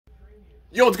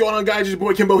Yo, what's going on, guys? It's your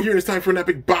boy Kimbo here, and it's time for an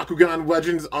epic Bakugan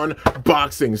Legends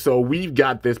unboxing. So we've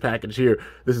got this package here.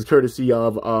 This is courtesy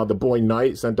of the boy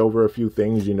Knight. Sent over a few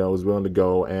things, you know, was willing to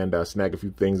go and snag a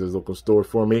few things at his local store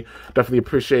for me. Definitely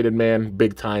appreciated, man.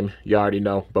 Big time. You already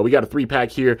know. But we got a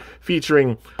 3-pack here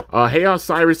featuring Haos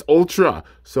Sairus Ultra.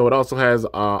 So it also has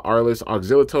Arliss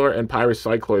Auxiliator and Pyrus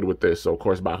Cycloid with this. So, of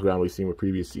course, Bakugan we've seen with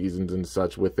previous seasons and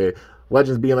such with it.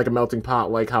 Legends being like a melting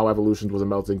pot, like how Evolutions was a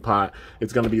melting pot.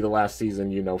 It's going to be the last season,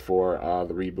 you know, for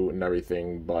the reboot and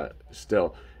everything. But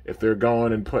still, if they're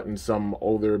going and putting some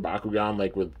older Bakugan,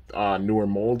 like with newer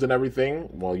molds and everything,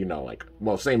 well, you know, like,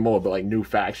 well, same mold, but like new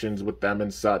factions with them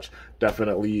and such,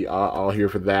 definitely all here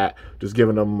for that. Just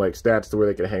giving them like stats to where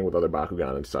they can hang with other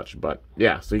Bakugan and such. But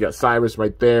yeah, so you got Sairus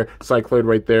right there, Cycloid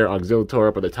right there, Auxiliator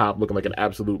up at the top, looking like an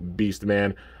absolute beast,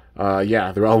 man.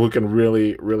 Yeah, they're all looking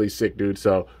really, really sick, dude.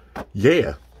 So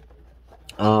yeah.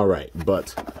 All right,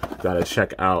 but gotta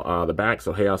check out the back.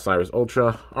 So Haos Sairus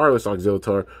Ultra, Arliss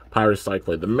Auxiliator, Pyrus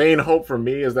Cycloid. The main hope for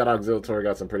me is that Auxiliator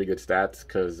got some pretty good stats,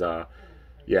 because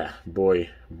yeah, boy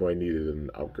needed an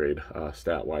upgrade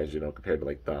stat wise, you know, compared to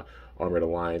like the Armored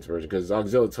Alliance version. Because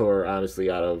Auxiliator, honestly,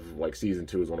 out of like season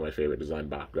 2, is one of my favorite design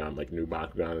Bakugan, like new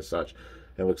Bakugan and such.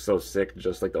 It looks so sick.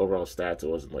 Just like the overall stats, it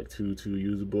wasn't like too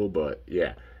usable, but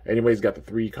yeah. Anyways, got the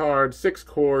 3 cards, 6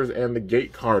 cores, and the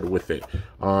gate card with it.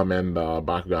 And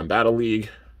Bakugan Battle League.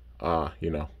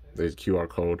 You know, there's a QR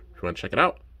code if you want to check it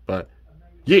out. But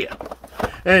yeah.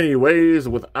 Anyways,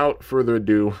 without further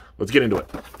ado, let's get into it.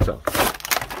 So,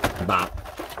 bop,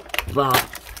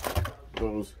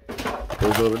 goes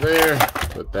over there.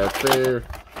 Put that there.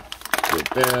 Get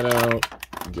that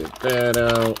out. Get that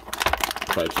out.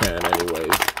 If I can,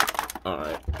 anyways. All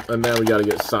right, and then we got to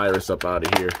get Sairus up out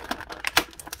of here.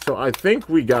 So I think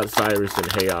we got Sairus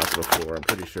and Haos before. I'm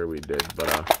pretty sure we did,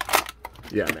 but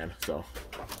yeah, man. So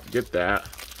get that,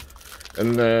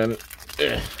 and then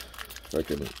if I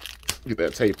can get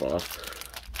that tape off.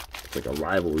 It's like a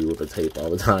rivalry with the tape all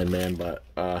the time, man. But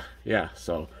yeah.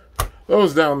 So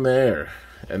those down there,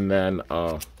 and then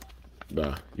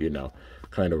the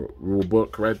kind of rule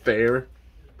book right there.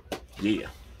 Yeah.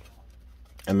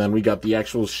 And then we got the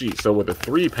actual sheet. So with the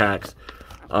 3 packs,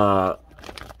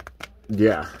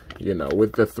 yeah, you know,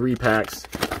 with the 3 packs,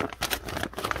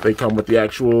 they come with the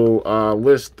actual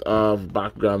list of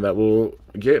Bakugan that we'll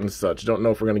get and such. Don't know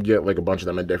if we're going to get like a bunch of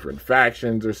them in different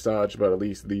factions or such, but at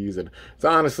least these. And it's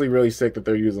honestly really sick that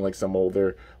they're using like some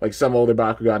older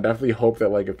Bakugan. Definitely hope that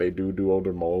like if they do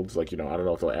older molds, like, you know, I don't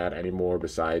know if they'll add any more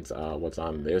besides what's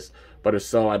on this. But if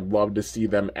so, I'd love to see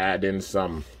them add in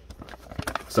some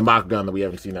Bakugan that we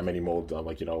haven't seen that many molds of,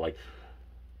 like, you know, like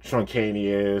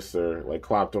Truncanius or like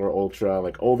Cloptor Ultra,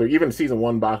 like older, even season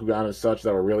 1 Bakugan and such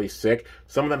that were really sick.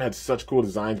 Some of them had such cool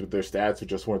designs with their stats who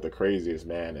just weren't the craziest,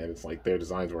 man. And it's like their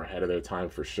designs were ahead of their time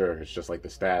for sure. It's just like the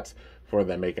stats for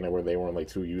them making it where they weren't like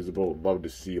too usable. Would love to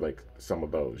see like some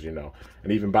of those, you know.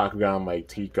 And even Bakugan like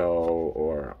Tico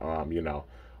or you know,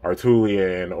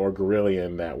 Artulian or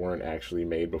Gorillion that weren't actually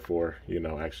made before, you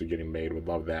know, actually getting made. Would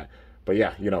love that. But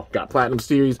yeah, you know, got Platinum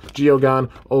Series,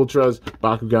 Geogan, Ultras,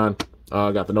 Bakugan,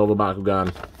 got the Nova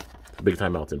Bakugan, big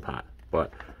time melting pot.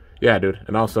 But yeah, dude,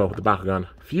 and also the Bakugan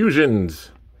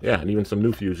Fusions. Yeah, and even some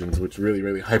new fusions, which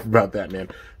really hype about that, man.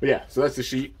 But yeah, so that's the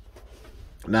sheet.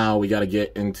 Now we got to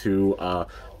get into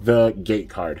the gate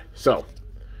card. So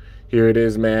here it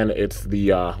is, man. It's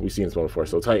the, we've seen this one before.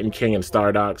 So Titan King and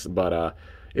Stardox. But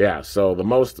yeah, so the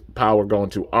most power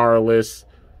going to Arliss.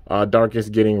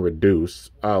 Darkest getting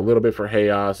reduced. A little bit for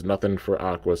Haos, nothing for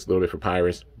Aquas, a little bit for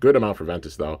Pyrus. Good amount for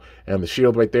Ventus, though. And the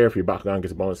shield right there, if your Bakugan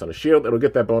gets a bonus on the shield, it'll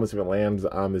get that bonus if it lands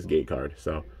on this gate card.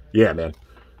 So, yeah, man.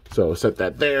 So, set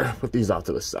that there. Put these off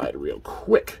to the side real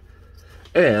quick.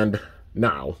 And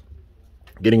now,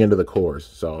 getting into the cores.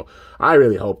 So, I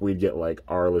really hope we'd get, like,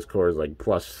 Arliss cores, like,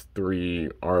 +3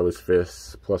 Arliss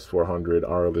fists, +400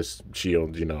 Arliss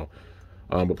shield, you know.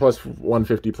 But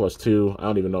 +150, +2, I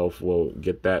don't even know if we'll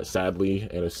get that, sadly.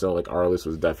 And if so, like, Arliss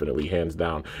was definitely hands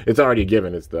down. It's already a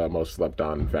given. It's the most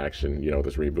slept-on faction, you know,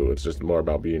 this reboot. It's just more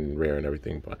about being rare and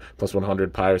everything. But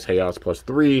 +100, Pyrus, Haos,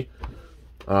 +3.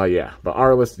 Yeah, but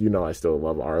Arliss, you know, I still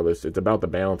love Arliss. It's about the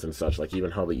balance and such, like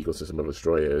even how the ecosystem of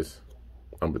Destroya is.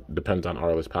 Depends on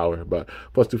Arliss power. But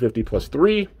 +250,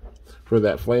 +3 for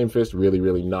that Flame Fist.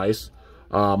 Really nice.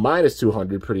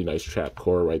 -200, pretty nice trap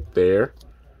core right there.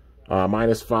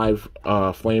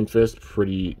 -5 Flame Fist,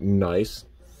 pretty nice.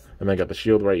 And then got the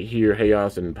shield right here,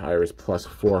 Haos and Pyrus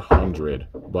 +400.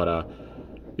 But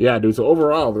yeah, dude, so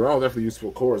overall, they're all definitely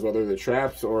useful cores, whether they're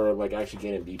traps or like actually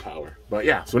gaining B power. But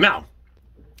yeah, so now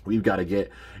we've got to get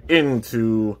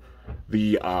into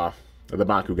the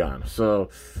Bakugan. So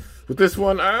with this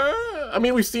one, I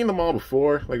mean, we've seen them all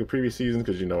before, like the previous seasons,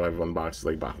 because, you know, I've unboxed,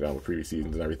 like, Bakugan with previous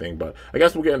seasons and everything, but I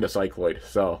guess we'll get into Cycloid.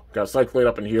 So, got Cycloid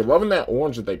up in here. Loving that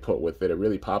orange that they put with it. It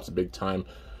really pops big time.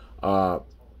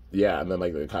 Yeah, and then,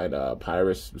 like, the kind of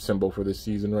Pyrus symbol for this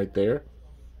season right there.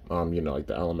 You know, like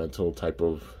the elemental type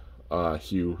of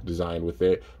hue design with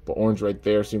it. But orange right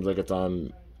there seems like it's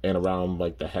on and around,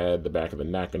 like, the head, the back of the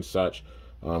neck and such.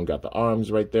 Got the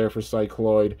arms right there for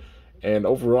Cycloid. And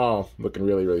overall, looking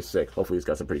really, really sick. Hopefully, he's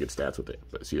got some pretty good stats with it.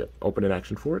 Let's see it. Opening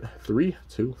action for it. 3,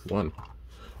 2, 1.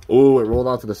 Oh, it rolled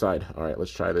out to the side. All right,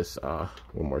 let's try this one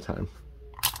more time.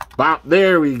 Bop!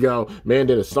 There we go. Man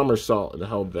did a somersault and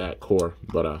held that core.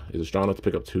 But is it strong enough to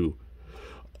pick up 2?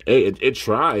 Hey, it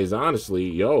tries, honestly.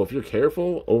 Yo, if you're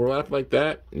careful, overlap like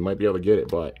that, you might be able to get it.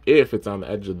 But if it's on the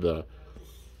edge of the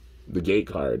gate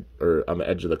card, or on the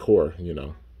edge of the core, you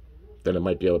know, then it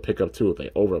might be able to pick up 2 if they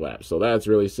overlap. So that's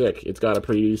really sick. It's got a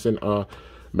pretty decent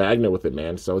magnet with it,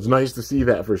 man. So it's nice to see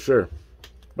that for sure.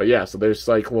 But yeah, so there's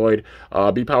Cycloid.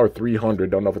 B-Power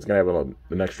 300. Don't know if it's going to have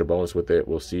an extra bonus with it.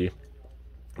 We'll see.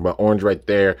 But orange right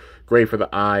there. Gray for the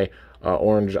eye.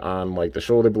 Orange on, like, the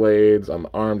shoulder blades, on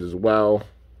the arms as well,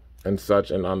 and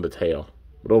such, and on the tail.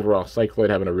 But overall,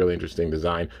 Cycloid having a really interesting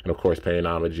design. And, of course, paying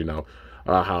homage, you know,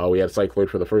 how we had Cycloid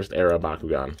for the first era of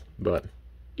Bakugan. But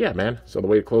yeah, man. So the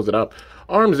way to close it up,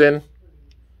 arms in,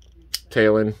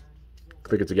 tail in,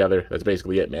 click it together. That's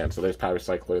basically it, man. So there's Pyrus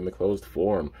Cycloid in the closed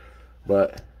form.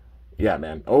 But yeah,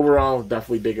 man. Overall,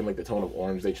 definitely digging, like, the tone of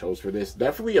orange they chose for this.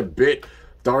 Definitely a bit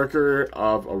darker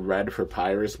of a red for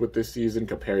Pyrus with this season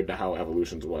compared to how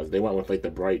Evolutions was. They went with, like,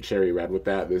 the bright cherry red with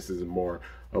that. This is more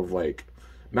of, like,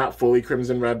 not fully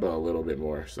crimson red, but a little bit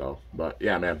more. So, but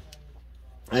yeah, man.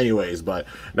 Anyways, but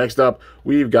next up,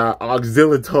 we've got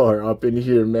Auxiliator up in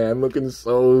here, man. Looking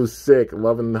so sick.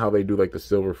 Loving how they do, like, the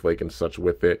silver flake and such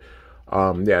with it.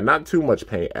 Yeah, not too much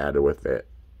paint added with it.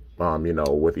 You know,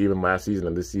 with even last season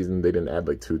and this season, they didn't add,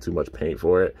 like, too much paint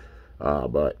for it.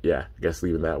 But yeah, I guess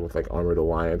leaving that with, like, Armored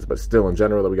Alliance. But still, in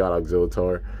general, that we got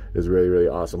Auxiliator is really, really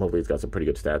awesome. Hopefully, it's got some pretty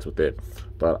good stats with it.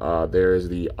 But there's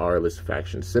the Arliss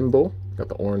faction symbol. Got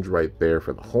the orange right there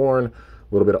for the horn.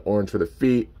 A little bit of orange for the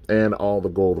feet, and all the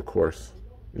gold, of course.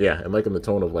 Yeah, and liking the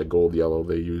tone of, like, gold yellow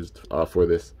they used for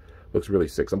this. Looks really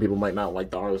sick. Some people might not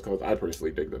like the Arliss colors. I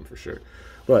personally dig them for sure.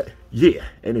 But yeah,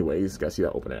 anyways, gotta see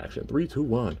that open action. 3, 2,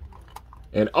 1.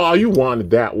 And oh, you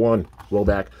wanted that one.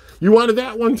 Rollback. You wanted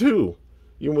that one too.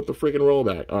 Even with the freaking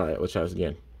rollback. All right, let's try this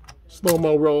again.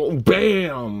 Slow-mo roll.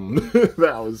 Bam!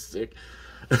 That was sick.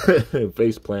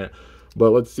 Face plant. But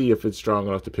let's see if it's strong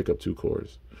enough to pick up 2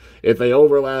 cores. If they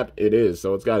overlap, it is.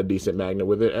 So it's got a decent magnet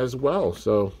with it as well.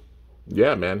 So,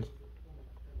 yeah, man.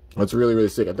 That's really, really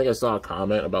sick. I think I saw a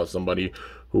comment about somebody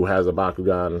who has a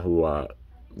Bakugan who,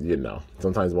 you know,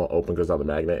 sometimes won't open because how the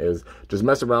magnet is. Just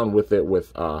mess around with it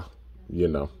with, you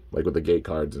know, like with the gate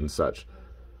cards and such.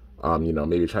 You know,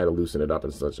 maybe try to loosen it up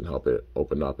and such and help it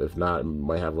open up. If not, it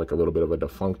might have, like, a little bit of a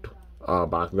defunct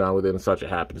Bakugan with it and such. It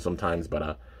happens sometimes,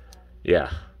 but, yeah,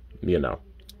 you know.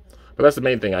 But that's the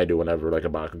main thing I do whenever, like, a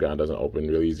Bakugan doesn't open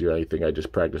really easy or anything. I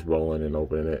just practice rolling and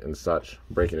opening it and such,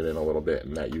 breaking it in a little bit,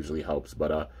 and that usually helps.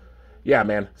 But, yeah,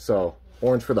 man. So,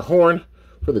 orange for the horn,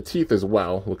 for the teeth as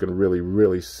well. Looking really,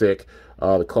 really sick.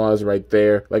 The claws right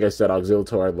there. Like I said,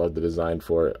 Auxiliator, I love the design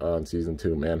for it in Season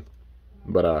 2, man.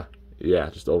 But, yeah,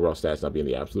 just overall stats not being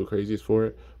the absolute craziest for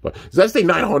it. But, does that say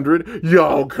 900?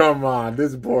 Yo, come on.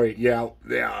 This boy, yeah.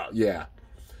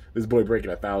 This boy breaking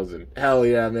 1,000. Hell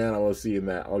yeah, man. I love seeing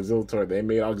that. Auxiliator. They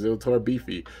made Auxiliator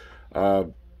beefy.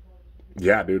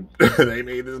 Yeah, dude. They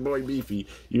made this boy beefy.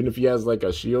 Even if he has, like,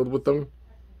 a shield with him,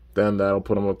 then that'll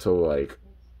put him up to, like,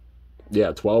 yeah,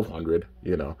 1,200,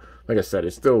 you know. Like I said,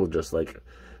 it's still just, like,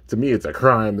 to me, it's a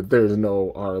crime that there's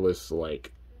no Arliss,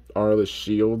 like, Arliss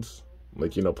shields.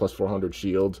 Like, you know, plus 400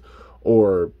 shields.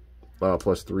 Or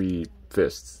plus 3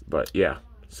 fists. But, yeah.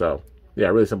 So, yeah,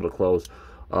 really simple to close.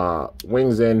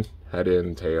 Wings in, head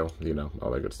in, tail, you know,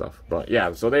 all that good stuff. But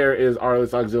yeah, so there is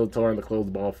Arliss Auxiliator in the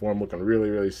closed ball form, looking really,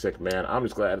 really sick, man. I'm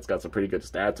just glad it's got some pretty good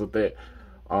stats with it,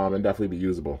 and definitely be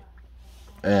usable.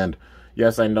 And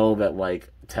yes, I know that, like,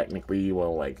 technically,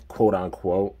 well, like, quote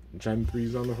unquote, Gen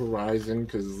 3's on the horizon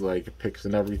because, like, picks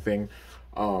and everything.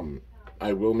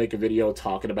 I will make a video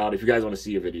talking about it. If you guys want to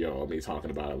see a video of me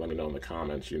talking about it, let me know in the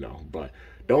comments, you know. But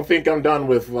don't think I'm done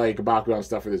with, like, Bakugan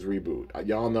stuff for this reboot.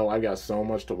 Y'all know I've got so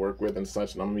much to work with and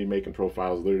such, and I'm going to be making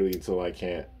profiles literally until I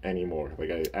can't anymore.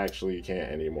 Like, I actually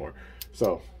can't anymore.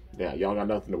 So, yeah, y'all got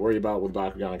nothing to worry about with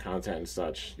Bakugan content and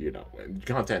such, you know.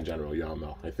 Content in general, y'all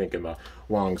know. I think in the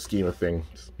long scheme of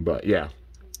things. But, yeah.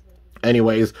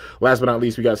 Anyways, last but not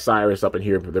least, we got Sairus up in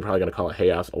here. They're probably going to call it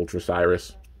Haos Ultra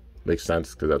Sairus. Makes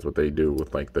sense, because that's what they do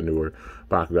with, like, the newer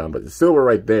Bakugan. But the silver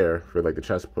right there for, like, the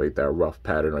chest plate, that rough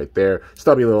pattern right there.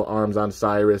 Stubby little arms on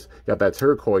Sairus. Got that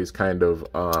turquoise kind of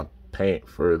paint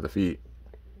for the feet.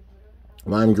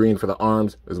 Lime green for the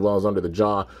arms, as well as under the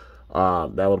jaw.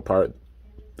 That little part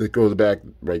that goes back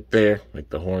right there, like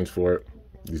the horns for it.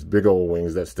 These big old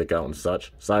wings that stick out and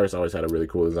such. Sairus always had a really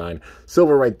cool design.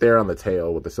 Silver right there on the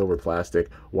tail with the silver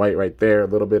plastic. White right there. A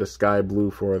little bit of sky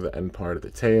blue for the end part of the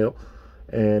tail.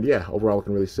 And yeah, overall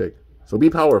looking really sick. So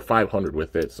B power 500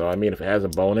 with it. So I mean, if it has a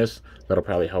bonus, that'll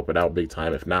probably help it out big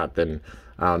time. If not, then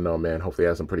I don't know, man. Hopefully it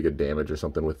has some pretty good damage or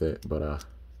something with it. But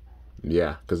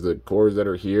yeah, because the cores that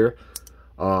are here,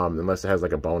 unless it has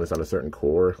like a bonus on a certain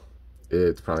core,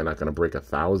 it's probably not going to break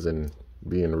 1,000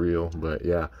 being real. But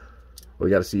yeah, we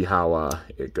got to see how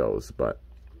it goes. But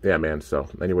yeah, man. So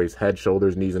anyways, head,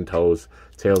 shoulders, knees, and toes.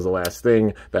 Tail's the last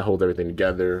thing that holds everything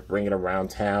together. Bring it around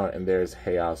town, and there's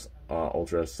Haos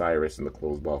Ultra Sairus in the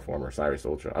closed ball form, or Sairus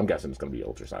Ultra. I'm guessing it's going to be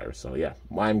Ultra Sairus. So yeah,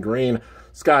 lime green,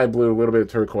 sky blue, a little bit of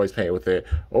turquoise paint with it.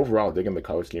 Overall, digging the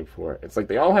color scheme for it. It's like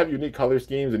they all have unique color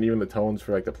schemes, and even the tones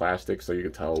for like the plastic, so you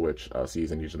can tell which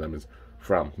season each of them is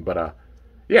from. But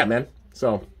yeah, man.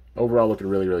 So overall, looking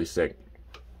really, really sick.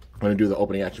 I'm going to do the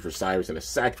opening action for Sairus in a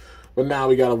sec. But now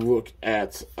we got to look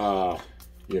at,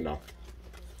 you know,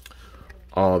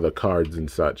 all the cards and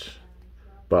such.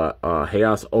 But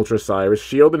Haos Ultra Sairus,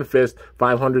 Shield and Fist,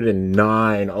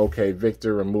 509. Okay,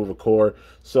 Victor, remove a core.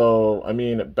 So, I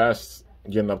mean, at best,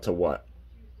 getting up to what?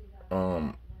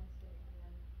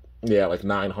 Yeah, like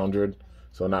 900.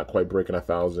 So not quite breaking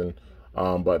 1,000.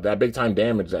 But that big time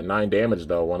damage, that 9 damage,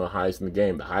 though, one of the highest in the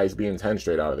game. The highest being 10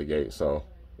 straight out of the gate. So,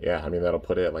 yeah, I mean, that'll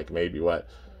put it at, like, maybe what?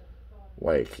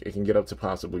 Like, it can get up to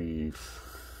possibly,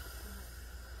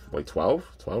 like, 12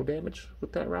 damage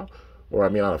with that route. Or, I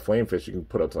mean, on a Flame Fist, you can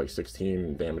put up to, like,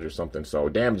 16 damage or something. So,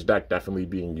 damage deck definitely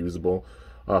being usable,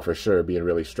 for sure, being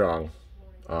really strong.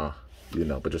 You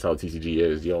know, but just how TCG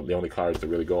is, the only cards that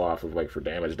really go off of, like, for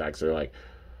damage decks are, like,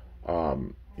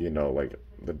 you know, like,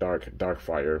 the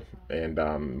Darkfire and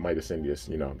Midas Indius,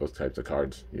 you know, those types of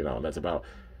cards, you know, and that's about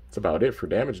it for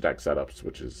damage deck setups,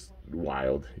 which is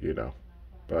wild, you know.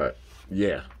 But,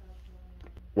 yeah.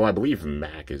 Well, I believe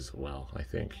Mac as well, I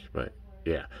think. But,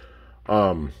 yeah.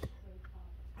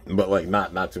 But, like,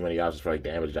 not too many options for, like,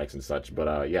 damage decks and such.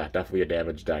 But, yeah, definitely a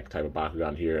damage deck type of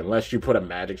Bakugan here. Unless you put a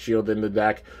Magic Shield in the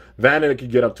deck, then it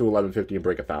could get up to 1150 and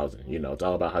break 1,000. You know, it's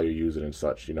all about how you use it and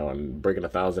such, you know. And breaking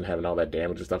 1,000, having all that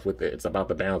damage and stuff with it, it's about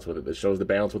the balance with it. It shows the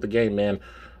balance with the game, man.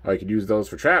 You could use those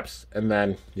for traps, and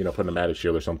then, you know, put in a Magic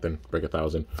Shield or something, break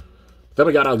 1,000. Then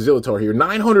we got Auxiliator here.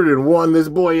 901. This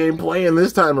boy ain't playing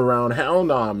this time around. Hell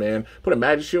nah, man. Put a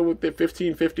Magic Shield with it.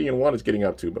 1550 and 1 is getting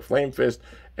up to. But Flame Fist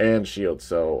and Shield.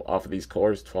 So off of these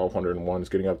cores, 1201 is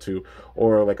getting up to.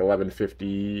 Or like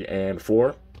 1150 and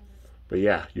 4. But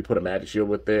yeah, you put a Magic Shield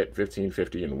with it.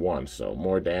 1550 and 1. So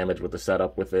more damage with the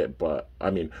setup with it. But,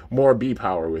 I mean, more B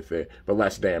power with it. But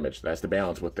less damage. That's the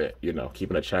balance with it. You know,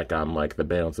 keeping a check on, like, the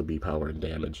balance of B power and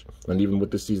damage. And even with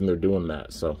this season, they're doing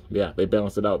that. So, yeah, they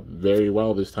balanced it out very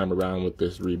well this time around with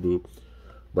this reboot.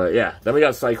 But, yeah, then we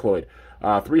got Cycloid.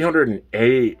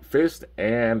 308 Fist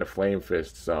and Flame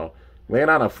Fist. So, land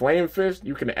on a Flame Fist,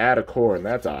 you can add a core, and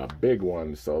that's a big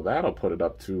one. So that'll put it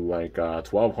up to like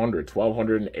 1,200,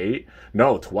 1,208.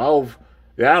 No, 12.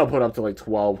 That'll put up to like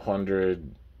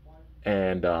 1,200,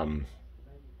 and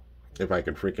if I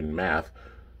can freaking math,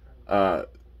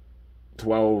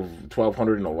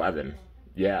 1,211.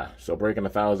 Yeah. So breaking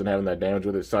 1,000, having that damage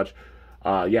with it, such.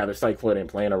 Yeah, the Cycloid ain't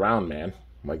playing around, man.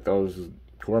 Like those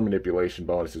core manipulation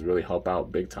bonuses really help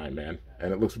out big time, man.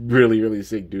 And it looks really, really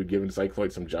sick, dude, giving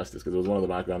Cycloid some justice, because it was one of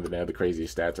the Bakugan that had the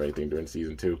craziest stats or anything during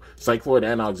Season 2. Cycloid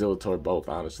and Auxiliator both,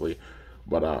 honestly.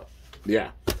 But,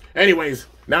 yeah. Anyways,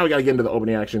 now we got to get into the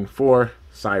opening action for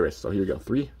Sairus. So here we go.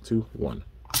 3, 2, 1.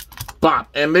 Bop!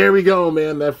 And there we go,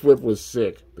 man. That flip was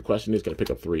sick. The question is, can I pick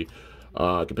up 3?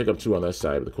 I can pick up 2 on this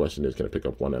side, but the question is, can I pick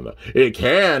up 1 on the... It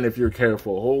can, if you're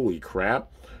careful. Holy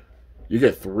crap. You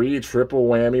get 3 triple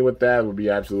whammy with that. It would be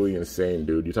absolutely insane,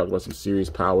 dude. You talk about some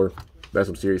serious power. That's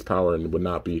some serious power and would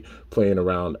not be playing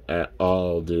around at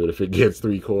all, dude, if it gets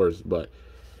 3 cores. But,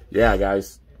 yeah,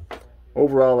 guys.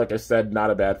 Overall, like I said, not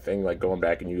a bad thing, like going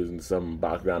back and using some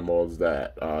Bakugan molds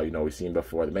that, you know, we've seen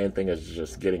before. The main thing is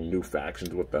just getting new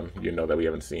factions with them, you know, that we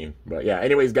haven't seen. But, yeah,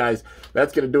 anyways, guys,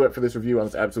 that's going to do it for this review on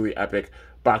this absolutely epic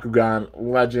Bakugan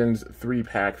Legends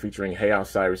 3-pack featuring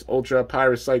Haos Sairus Ultra,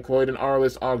 Pyrus Cycloid, and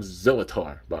Arliss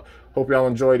Auxiliator. But hope y'all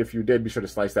enjoyed. If you did, be sure to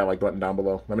slice that like button down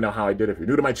below. Let me know how I did. If you're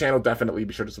new to my channel, definitely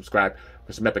be sure to subscribe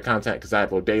for some epic content because I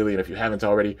upload daily. And if you haven't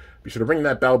already, be sure to ring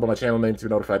that bell by my channel name to be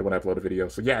notified when I upload a video.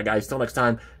 So yeah, guys, till next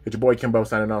time, it's your boy Kimbo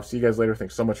signing off. See you guys later.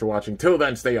 Thanks so much for watching. Till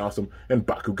then, stay awesome and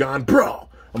Bakugan Brawl.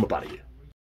 I'm about to you.